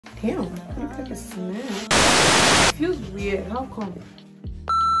Damn, looks like a snap. It feels weird. How come?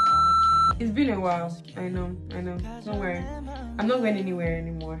 It's been a while. I know. Don't worry. I'm not going anywhere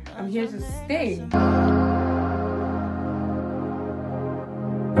anymore. I'm here to stay.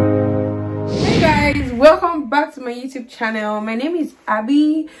 Hey guys, welcome back to my YouTube channel. My name is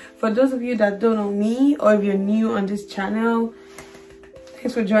Abby. For those of you that don't know me, or if you're new on this channel,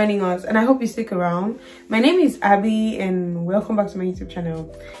 thanks for joining us, and I hope you stick around. My name is Abby, and welcome back to my YouTube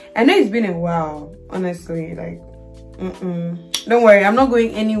channel. I know it's been a while, honestly. Like, don't worry, I'm not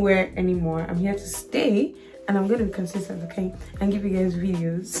going anywhere anymore. I'm here to stay, and I'm going to be consistent, okay, and give you guys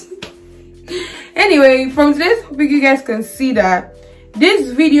videos. Anyway, from today's topic, you guys can see that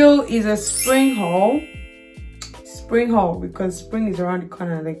this video is a spring haul. Because spring is around the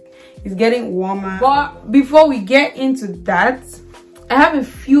corner. Like, it's getting warmer. But before we get into that, I have a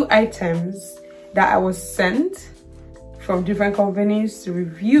few items that I was sent from different companies to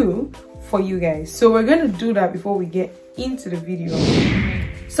review for you guys. So we're going to do that before we get into the video.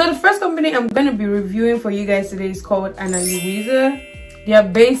 So the first company I'm going to be reviewing for you guys today is called Analuisa. They are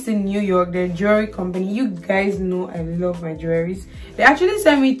based in New York. They're a jewelry company. You guys know I love my jewelries. They actually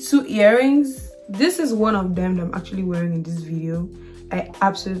sent me 2 earrings. This is one of them that I'm actually wearing in this video. I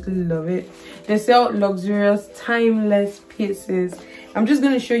absolutely love it. They sell luxurious, timeless pieces. I'm just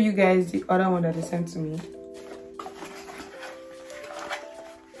going to show you guys the other one that they sent to me.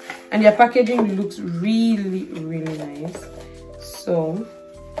 And their packaging looks really, really nice. So,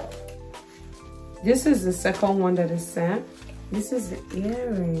 this is the second one that they sent. This is the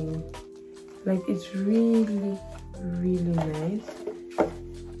earring. Like, it's really, really nice.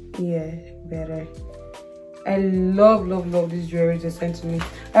 Yeah, better. I love this jewelry they sent to me.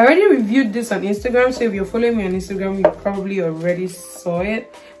 I already reviewed this on Instagram, so if you're following me on Instagram, you probably already saw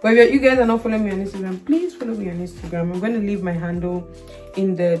it. But if you guys are not following me on Instagram, please follow me on Instagram. I'm going to leave my handle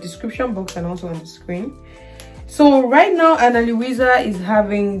in the description box and also on the screen. So right now, Analuisa is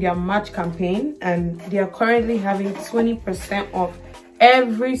having their March campaign, and they are currently having 20% off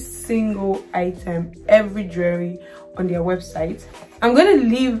every single item, every jewelry on their website. I'm going to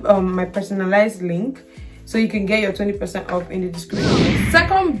leave my personalized link so you can get your 20% off in the description. The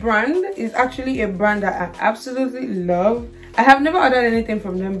second brand is actually a brand that I absolutely love. I have never ordered anything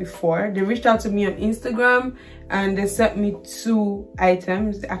from them before. They reached out to me on Instagram and they sent me 2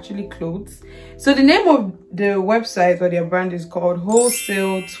 items, actually clothes. So the name of the website or their brand is called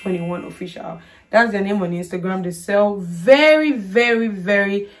WHOLESALE21OFFICIAL. That's their name on Instagram. They sell very, very,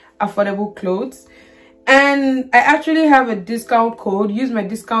 very affordable clothes. And I actually have a discount code. Use my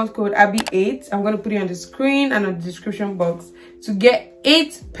discount code Abby8. I'm going to put it on the screen and on the description box to get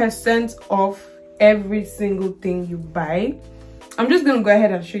 8% off every single thing you buy. I'm just going to go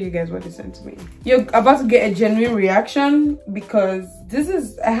ahead and show you guys what they sent to me. You're about to get a genuine reaction because this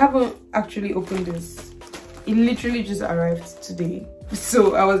is, I haven't actually opened this. It literally just arrived today.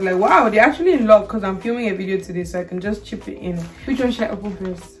 So I was like, wow, they're actually in luck because I'm filming a video today, so I can just chip it in. Which one should I open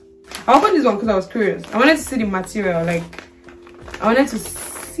first? I opened this one because I was curious. I wanted to see the material. Like, I wanted to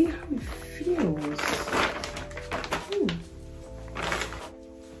see how it feels.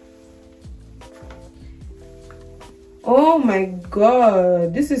 Oh my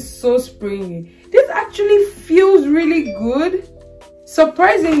god, this is so springy. This actually feels really good.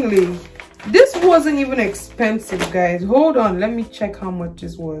 Surprisingly, this wasn't even expensive, guys. Hold on, let me check how much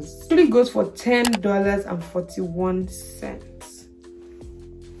this was. It really goes for $10.41.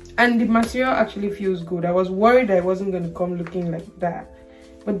 And the material actually feels good. I was worried that it wasn't going to come looking like that,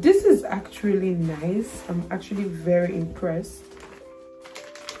 but this is actually nice. I'm actually very impressed.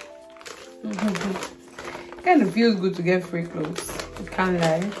 Kind of feels good to get free clothes. I can't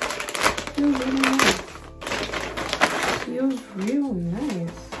lie. Feels really nice. Feels real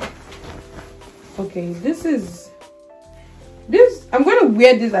nice. Okay, I'm gonna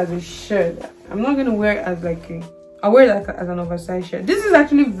wear this as a shirt. I'm not gonna wear it as like a, I'll wear it as an oversized shirt. This is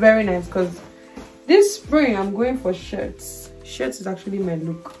actually very nice because this spring I'm going for shirts. Shirts is actually my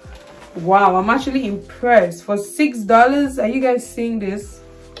look. Wow, I'm actually impressed. For $6, are you guys seeing this?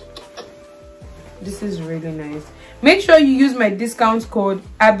 This is really nice. Make sure you use my discount code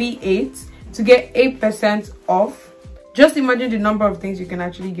Abby8 to get 8% off. Just imagine the number of things you can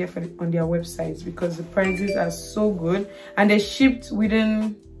actually get on their websites because the prices are so good and they shipped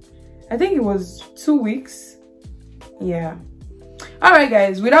within, I think it was 2 weeks. Yeah. All right,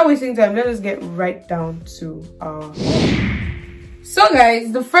 guys, without wasting time, let us get right down to our so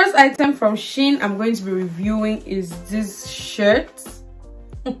guys, the first item from Shein I'm going to be reviewing is this shirt.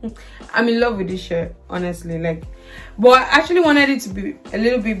 I'm in love with this shirt, honestly. Like, but I actually wanted it to be a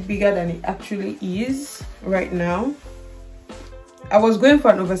little bit bigger than it actually is right now. I was going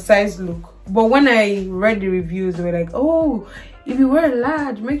for an oversized look, but when I read the reviews, they were like, oh, if you wear a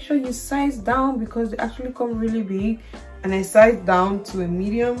large, make sure you size down because they actually come really big. And I sized down to a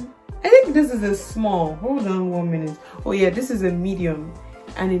medium. I think this is a small. Hold on 1 minute. Oh yeah, this is a medium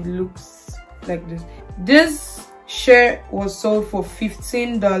and it looks like this. This shirt was sold for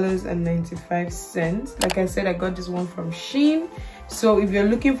 $15.95. Like I said, I got this one from Shein. So if you're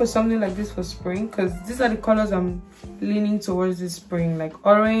looking for something like this for spring, because these are the colors I'm leaning towards this spring, like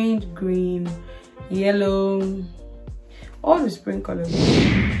orange, green, yellow, all the spring colors,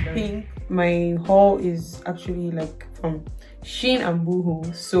 pink. My haul is actually like from Shein and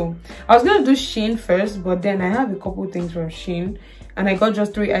Boohoo. So I was gonna do Shein first, but then I have a couple things from Shein and I got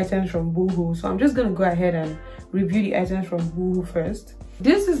just 3 items from Boohoo. So I'm just gonna go ahead and review the items from Boohoo first.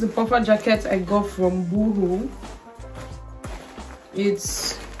 This is the puffer jacket I got from Boohoo.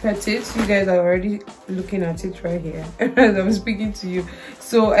 It's petite. You guys are already looking at it right here as I'm speaking to you.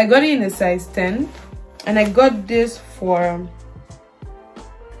 So I got it in a size 10 and I got this for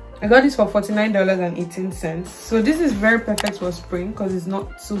 $49.18. So this is very perfect for spring because it's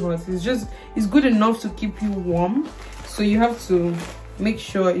not too hot. It's good enough to keep you warm. So you have to make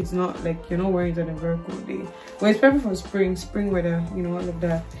sure it's not like you're not wearing it on a very cold day. But it's perfect for spring weather, you know, all of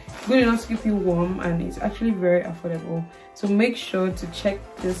that. Good enough to keep you warm and it's actually very affordable. So make sure to check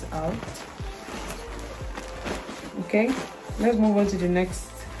this out. Okay, let's move on to the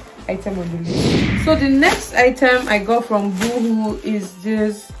next item on the list. So the next item I got from Boohoo is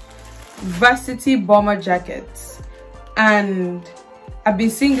this varsity bomber jacket, and I've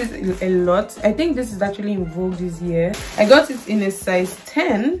been seeing this a lot. I think this is actually in vogue this year. I got it in a size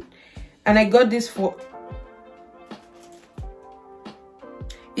 10 and I got this for,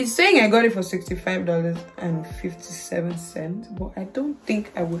 it's saying I got it for $65.57, but I don't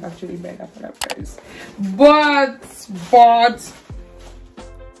think I would actually buy that for that price. But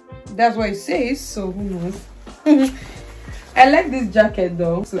that's what it says, so who knows. I like this jacket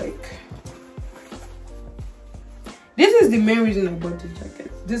though. It's like, this is the main reason I bought this jacket.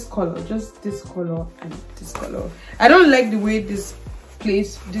 This color, just this color and this color. I don't like the way this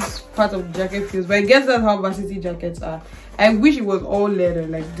part of the jacket feels, but I guess that's how varsity jackets are. I wish it was all leather,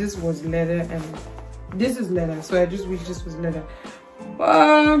 like this was leather and this is leather, so I just wish this was leather.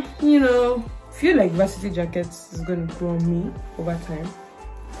 But you know, I feel like varsity jackets is gonna grow on me over time.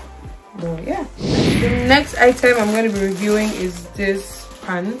 But yeah, the next item I'm going to be reviewing is this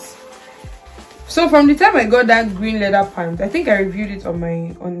pants. So from the time I got that green leather pants, I think I reviewed it on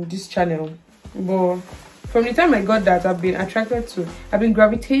this channel, but from the time I got that, I've been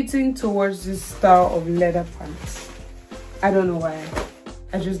gravitating towards this style of leather pants. I don't know why.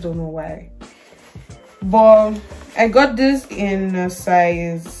 I just don't know why. But I got this in a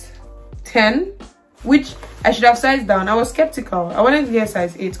size 10, which I should have sized down. I was skeptical. I wanted to get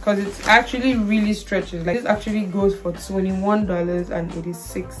size 8 because it actually really stretches. Like this actually goes for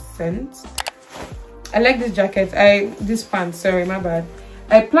 $21.86. I like this jacket. This pants, sorry, my bad.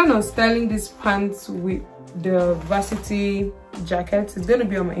 I plan on styling this pants with the varsity jacket. It's gonna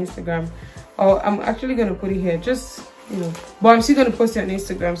be on my Instagram. Or I'm actually gonna put it here, just you know. But I'm still gonna post it on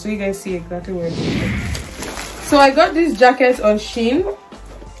Instagram so you guys see exactly where it is. So I got this jacket on Shein.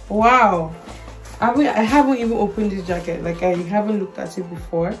 Wow. I haven't even opened this jacket, like I haven't looked at it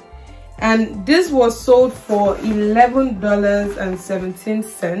before, and this was sold for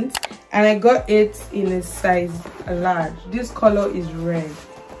 $11.17 and I got it in a size large. This color is red.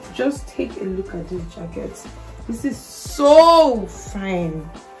 Just take a look at this jacket. This is so fine.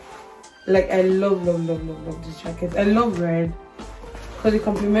 Like I love this jacket. I love red because it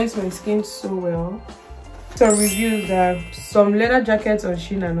complements my skin so well. Some reviews that some leather jackets on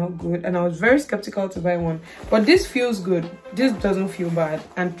Shein are not good, and I was very skeptical to buy one, but this feels good. This doesn't feel bad,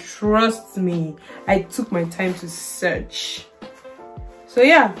 and trust me, I took my time to search. So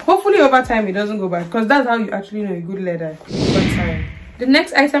yeah, hopefully over time it doesn't go bad, because that's how you actually know a good leather over time. The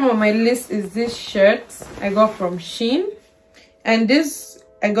next item on my list is this shirt I got from Shein, and this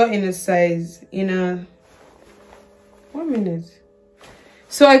I got in a size 1 minute.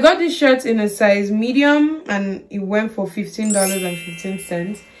 So I got this shirt in a size medium and it went for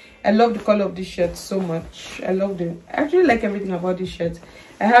 $15.15. I love the color of this shirt so much. I actually like everything about this shirt.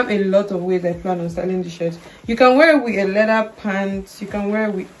 I have a lot of ways I plan on styling this shirt. You can wear it with a leather pants. You can wear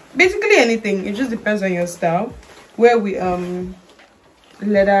it with basically anything. It just depends on your style. Wear with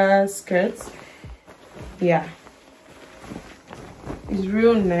leather skirts. Yeah. It's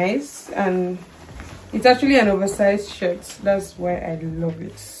real nice and it's actually an oversized shirt. That's why I love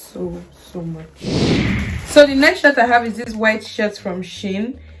it so much. So the next shirt I have is this white shirt from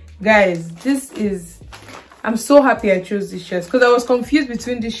Shein. Guys, this is I'm so happy I chose this shirt because I was confused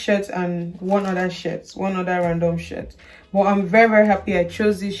between this shirt and one other random shirt. But I'm very, very happy I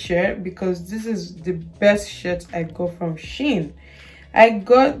chose this shirt because this is the best shirt I got from Shein. I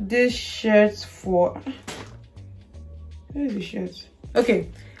got this shirt for... Where is the shirt? Okay,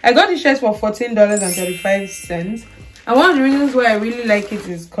 I got this shirt for $14.35. And one of the reasons why I really like it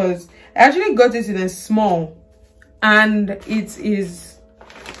is because I actually got it in a small. And it is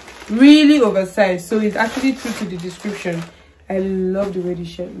really oversized, so it's actually true to the description. I love the way this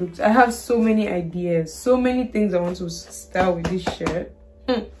shirt looks. I have so many ideas, so many things I want to style with this shirt.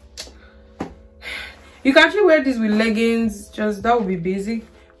 You can actually wear this with leggings, just that would be basic,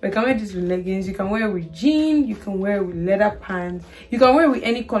 but you can wear this with leggings. You can wear it with jeans, you can wear it with leather pants, you can wear it with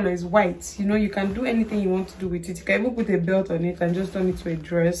any color. It's white, you know, you can do anything you want to do with it. You can even put a belt on it and just turn it to a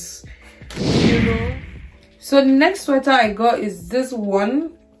dress, you know. So the next sweater I got is this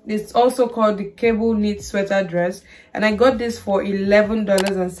one. It's also called the cable knit sweater dress, and I got this for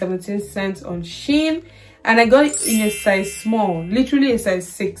 $11.17 on Shein, and I got it in a size small, literally a size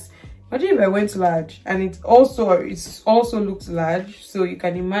 6. Imagine if I went large, and it also looks large, so you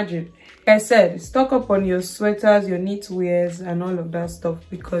can imagine. Like I said, stock up on your sweaters, your knit wears, and all of that stuff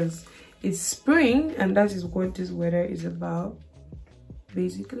because it's spring, and that is what this weather is about,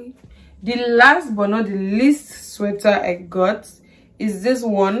 basically. The last but not the least sweater I got is this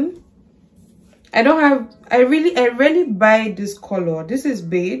one. I rarely buy this color. This is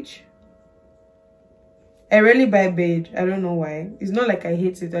beige. I rarely buy beige. I don't know why. It's not like I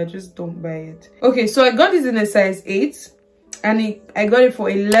hate it, I just don't buy it. Okay, so I got this in a size 8, and I got it for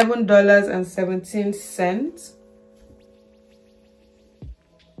 $11.17.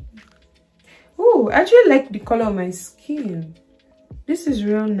 Oh, I actually like the color of my skin. This is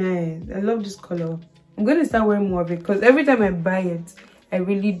real nice. I love this color. I'm gonna start wearing more of it because every time I buy it, I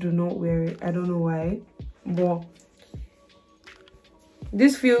really do not wear it. I don't know why, but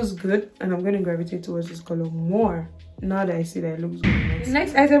this feels good, and I'm gonna gravitate towards this color more now that I see that it looks good. The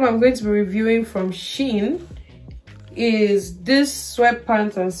next item I'm going to be reviewing from Shein is this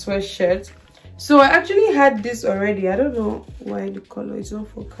sweatpants and sweatshirt. So I actually had this already. I don't know why the color is not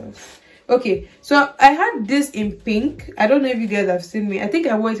focused. Okay, so I had this in pink. I don't know if you guys have seen me. I think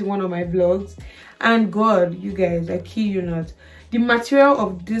I wore it in one of my vlogs, and God, you guys, I kid you not, the material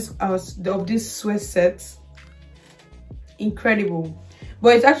of this sweat set, incredible.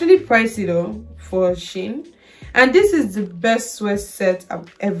 But it's actually pricey though for Shein, and this is the best sweat set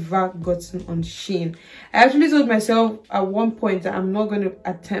I've ever gotten on Shein. I actually told myself at one point that I'm not going to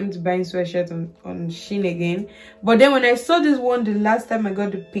attempt buying sweatshirts on Shein again, but then when I saw this one the last time I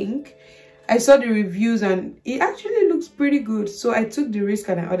got the pink, I saw the reviews and it actually looks pretty good, so I took the risk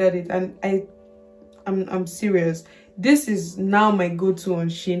and I ordered it, and I'm serious, this is now my go-to on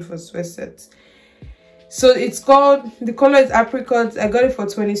Shein for sweat sets. So it's called, the color is apricot. I got it for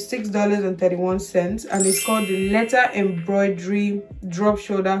 $26.31, and it's called the leather embroidery drop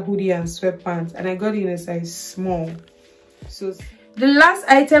shoulder hoodie and sweatpants, and I got it in a size small. So the last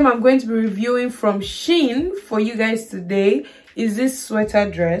item I'm going to be reviewing from Shein for you guys today is this sweater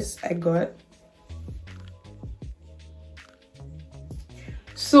dress I got.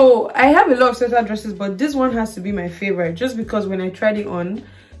 So I have a lot of sweater dresses, but this one has to be my favorite just because when I tried it on,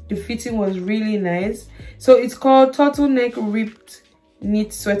 the fitting was really nice. So it's called turtleneck ripped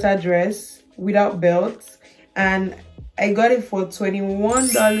knit sweater dress without belt, and I got it for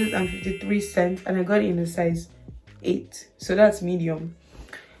 $21.53, and I got it in a size 8, so that's medium.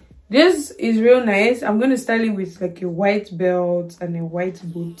 This is real nice. I'm going to style it with like a white belt and a white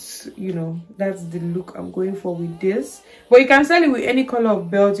boots. You know, that's the look I'm going for with this. But you can style it with any color of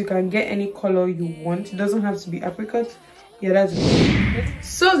belt. You can get any color you want. It doesn't have to be apricot. Yeah, that's it.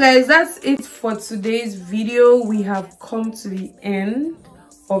 So guys, that's it for today's video. We have come to the end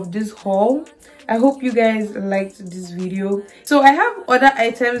of this haul. I hope you guys liked this video. So I have other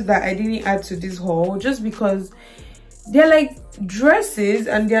items that I didn't add to this haul just because they're like dresses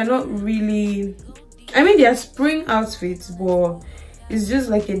and they're not really, I mean, they're spring outfits, but it's just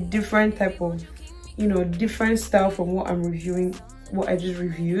like a different type of, you know, different style from what I'm reviewing, what I just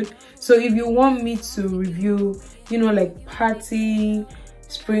reviewed. So if you want me to review, you know, like party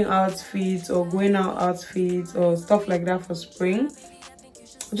spring outfits or going out outfits or stuff like that for spring,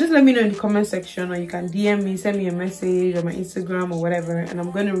 just let me know in the comment section, or you can DM me, send me a message on my Instagram or whatever, and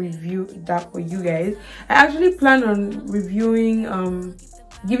I'm gonna review that for you guys. I actually plan on reviewing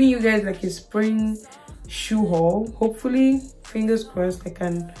giving you guys like a spring shoe haul. Hopefully, fingers crossed, I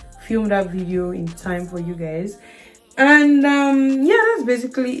can film that video in time for you guys. And yeah, that's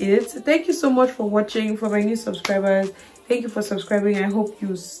basically it. Thank you so much for watching. For my new subscribers, Thank you for subscribing. I hope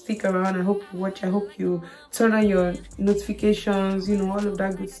you stick around. I hope you watch. I hope you turn on your notifications, you know, all of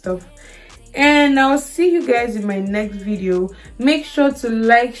that good stuff. And I'll see you guys in my next video. Make sure to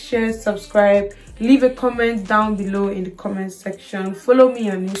like, share, subscribe. Leave a comment down below in the comment section. Follow me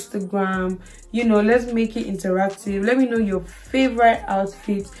on Instagram. You know, let's make it interactive. Let me know your favorite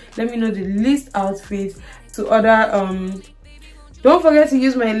outfits. Let me know the least outfits to order. Don't forget to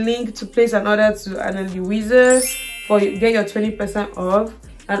use my link to place an order to Analuisa for get your 20% off.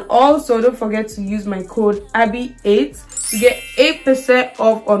 And also don't forget to use my code Abby8 to get 8%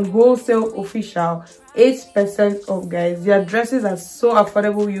 off on Wholesale Official. 8% off, guys. Their dresses are so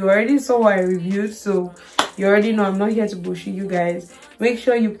affordable. You already saw what I reviewed, so you already know I'm not here to bullshit you guys. Make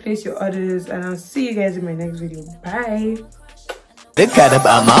sure you place your orders, and I'll see you guys in my next video. Bye. They've got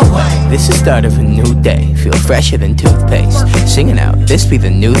about my way. This is the start of a new day. Feel fresher than toothpaste. Singing out, this be the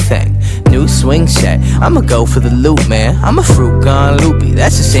new thing. New swing set. I'ma go for the loop, man. I'm a fruit gone loopy.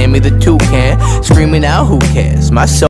 That's the Sammy the toucan. Screaming out, who cares? My soul